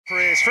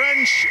is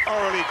French,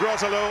 Aurélie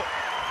Groselot,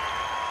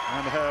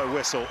 and her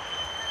whistle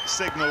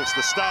signals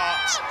the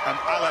start, and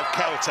Ala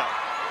Kelter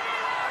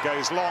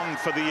goes long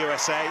for the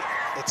USA.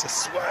 It's a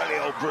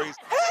swirly old breeze.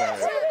 So,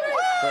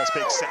 first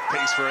big set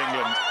piece for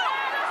England.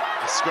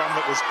 A scrum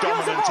that was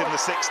dominant in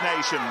the Six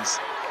Nations.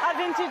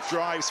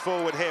 Drives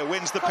forward here,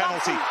 wins the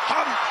penalty.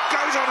 Hunt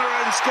goes on her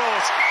own,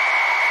 scores.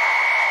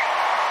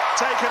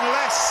 Taken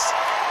less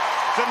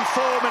than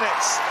 4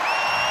 minutes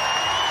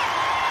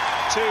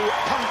to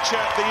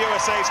puncture the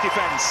USA's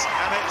defence,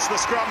 and it's the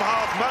scrum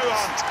half Mo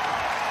Hunt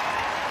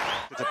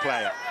to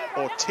player.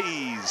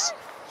 Ortiz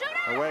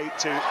away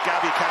to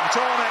Gabby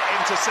Cantona,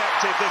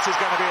 intercepted. This is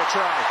going to be a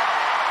try.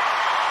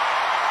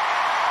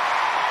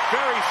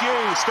 Very few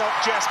stop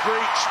Jess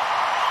Breach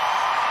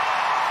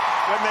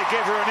when they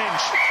give her an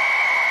inch.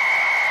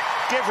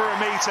 Give her a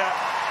metre,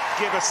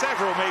 give her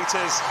several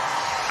metres,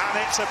 and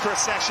it's a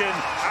procession,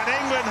 and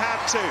England had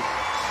to.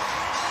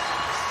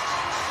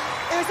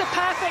 It was a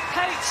perfect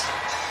poach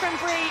from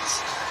Breach.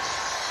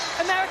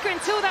 America,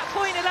 until that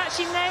point, had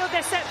actually nailed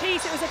their set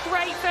piece. It was a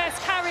great first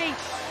carry,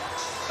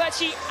 but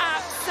she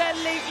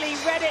absolutely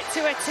read it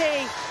to a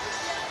T.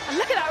 And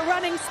look at that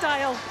running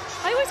style.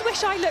 I always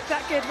wish I looked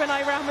that good when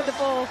I ran with the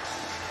ball.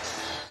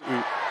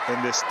 In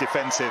this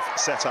defensive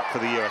setup for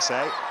the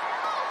USA.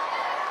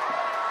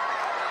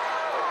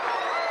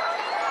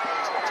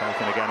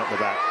 Taken again at the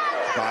back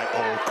by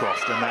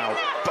Aldcroft, and now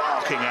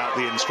barking out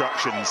the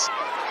instructions.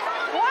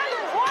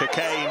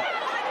 Cockayne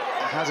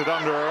has it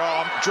under her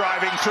arm,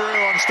 driving through,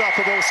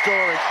 unstoppable,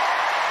 scoring.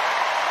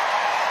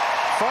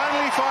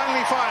 Finally,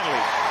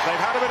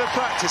 they've had a bit of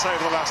practice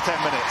over the last 10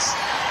 minutes,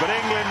 but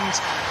England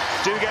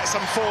do get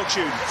some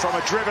fortune from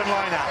a driven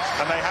line-out,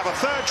 and they have a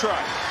third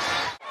try.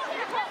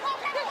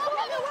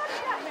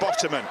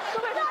 Bottoman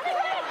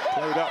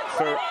played up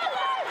for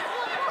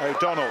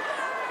O'Donnell.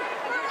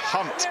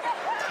 Hunt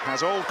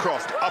has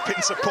Aldcroft up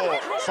in support,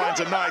 finds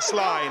a nice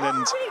line,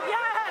 and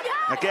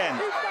again,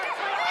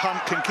 Hunt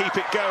can keep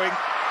it going.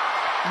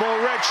 More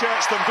red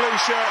shirts than blue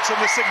shirts, and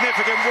the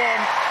significant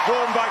one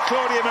worn by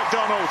Claudia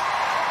MacDonald.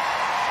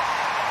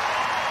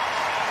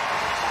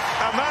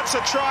 And that's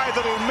a try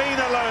that'll mean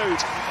a load.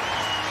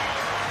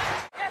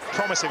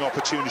 Promising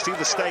opportunity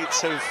the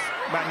States have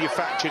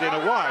manufactured in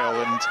a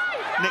while, and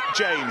Nick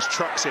James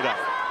trucks it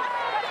up.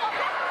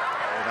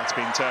 Oh, that's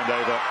been turned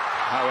over,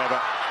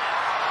 however.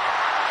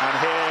 And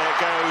here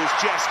goes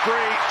Jess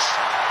Breach,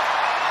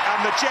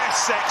 and the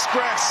Jess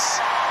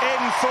Express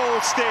in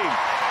full steam.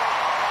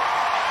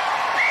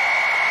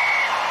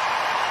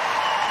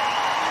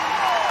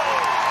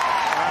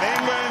 And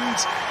England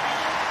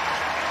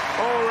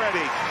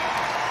already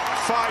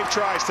 5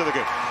 tries to the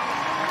good.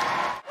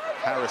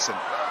 Harrison.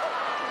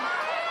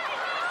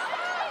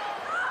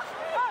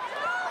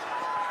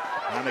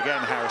 And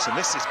again, Harrison.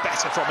 This is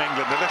better from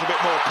England. A little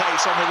bit more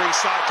pace on the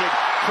recycling,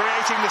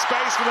 creating the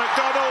space for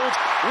MacDonald.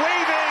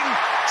 Weaving,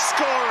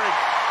 scoring.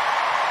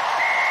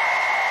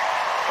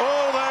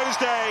 All those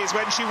days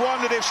when she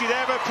wondered if she'd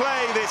ever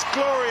play this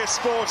glorious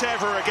sport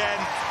ever again.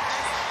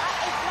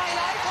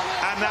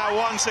 And now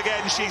once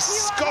again she's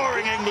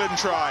scoring England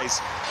tries.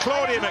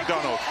 Claudia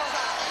MacDonald.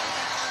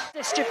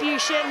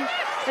 Distribution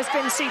has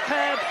been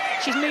superb.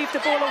 She's moved the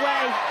ball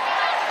away.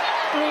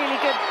 Really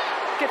good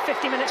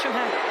 50 minutes from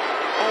her.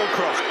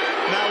 Aldcroft.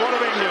 Now one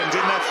of England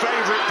in their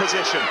favourite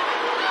position.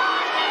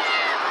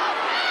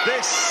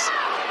 This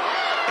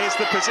is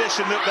the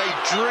position that they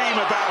dream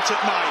about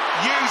at night,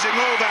 using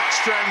all that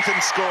strength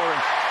and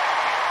scoring.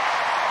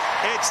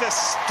 It's a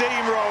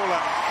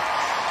steamroller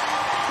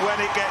when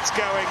it gets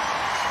going,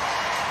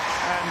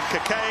 and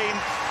Cockayne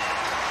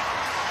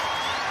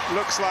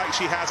looks like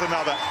she has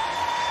another.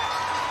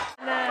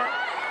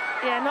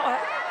 Yeah,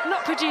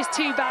 not produced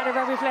too bad of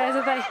rugby players,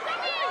 have they?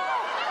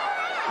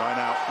 Line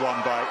out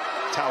won by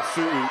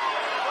Taufu'u.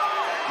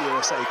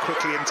 USA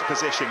quickly into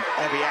position.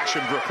 Evie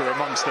Ashenbrooker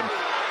amongst them.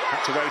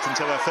 Had to wait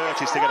until her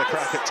 30s to get a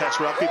crack at Test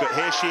rugby, but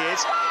here she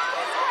is,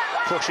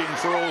 pushing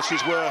for all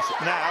she's worth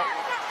now.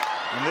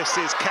 And this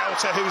is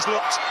Kelter, who's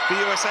looked the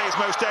USA's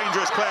most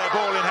dangerous player,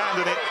 ball in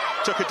hand, and it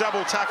took a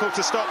double tackle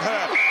to stop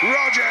her.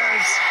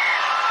 Rogers!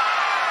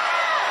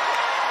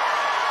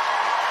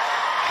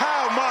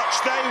 How much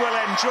they will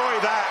enjoy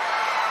that.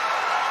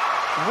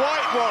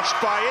 Whitewashed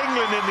by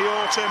England in the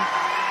autumn.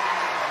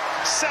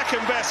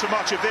 Second best for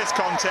much of this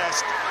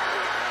contest.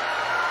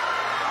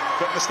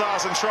 But the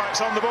Stars and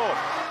Stripes on the board.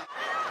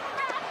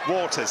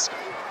 Waters.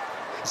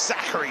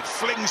 Zachary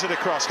flings it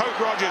across. Hope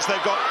Rogers,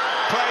 they've got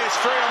players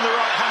free on the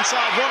right-hand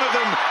side. One of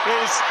them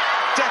is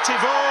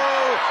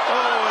Detivaux.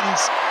 Oh, and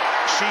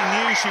she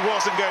knew she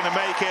wasn't going to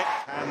make it.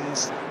 And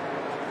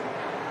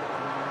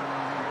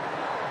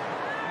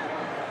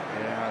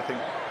yeah, I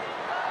think.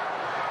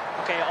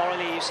 Okay,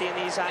 Aurélie, you see in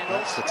these angles?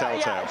 That's the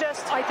telltale. Yeah,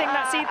 I think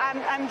that's it.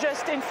 I'm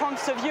just in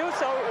front of you,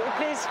 so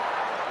please.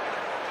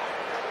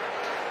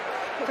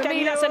 For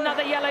me, that's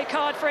another yellow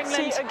card for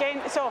England. See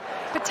again, so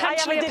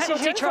potentially a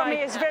penalty try. For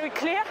me, it's very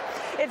clear.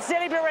 It's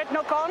deliberate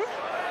knock-on.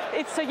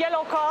 it's a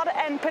yellow card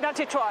and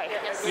penalty try.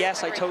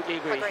 Yes, I totally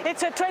agree.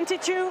 It's a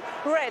 22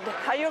 red.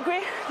 Are you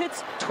agree?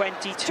 It's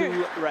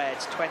 22 red,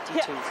 22.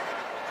 Yeah.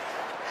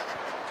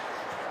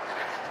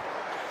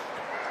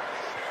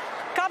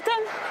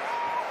 Captain?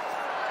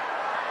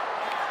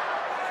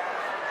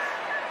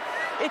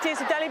 It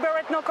is a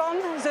deliberate knock-on.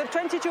 The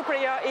 22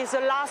 player is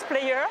the last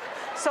player,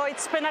 so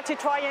it's penalty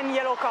try and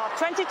yellow card.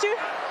 22?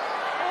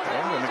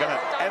 England are going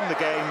to end the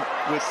game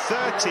with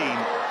 13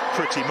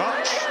 pretty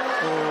much.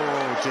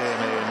 Oh dear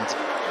me,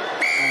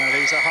 and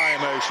these are high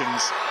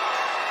emotions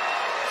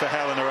for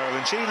Helena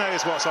Rowland. She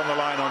knows what's on the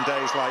line on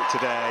days like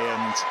today,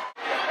 and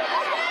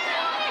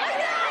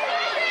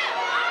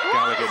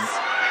Galligan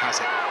has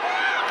it.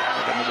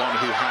 Galligan, the one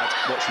who had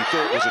what she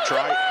thought was a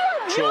try,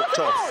 chalked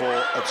off for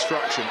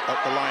obstruction at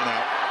the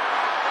line-out,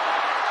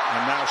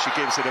 and now she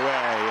gives it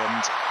away.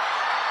 And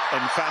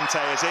Infante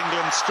as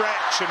England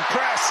stretch and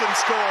press and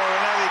score,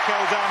 and Ellie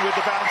Kildown with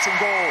the bouncing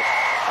ball.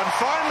 And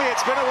finally,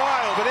 it's been a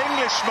while, but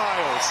English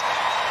smiles.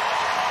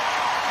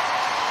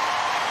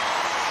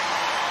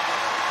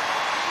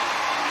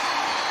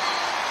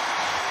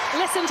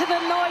 Listen to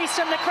the noise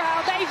from the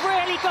crowd. They've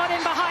really got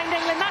in behind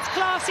England. That's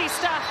classy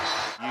stuff.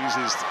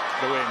 Uses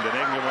the wind, and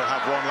England will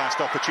have one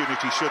last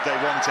opportunity should they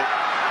want it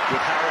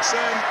with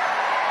Harrison.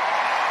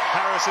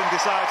 Harrison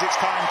decides it's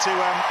time to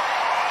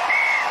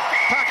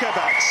pack her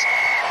bags.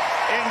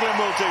 England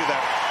will do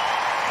that.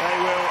 They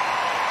will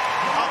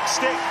up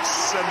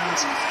sticks and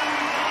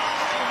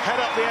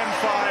head up the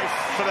M5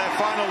 for their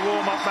final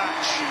warm-up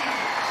match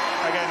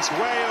against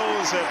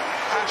Wales at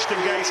Ashton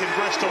Gate in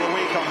Bristol a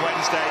week on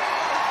Wednesday.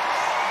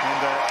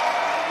 And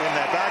in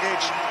their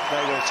baggage,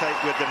 they will take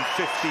with them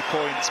 50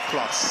 points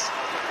plus.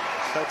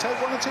 They'll take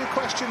one or two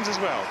questions as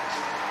well.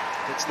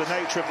 It's the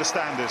nature of the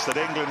standards that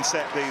England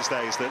set these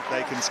days, that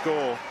they can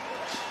score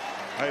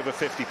over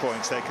 50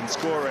 points. They can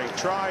score 8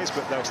 tries,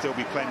 but there'll still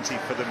be plenty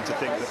for them to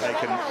think that they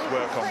can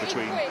work on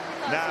between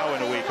now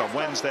and a week on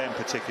Wednesday, and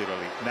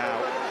particularly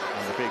now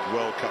and the big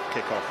World Cup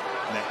kickoff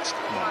next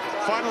month.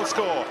 Final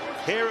score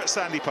here at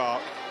Sandy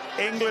Park: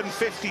 England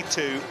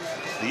 52,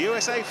 the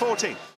USA 14.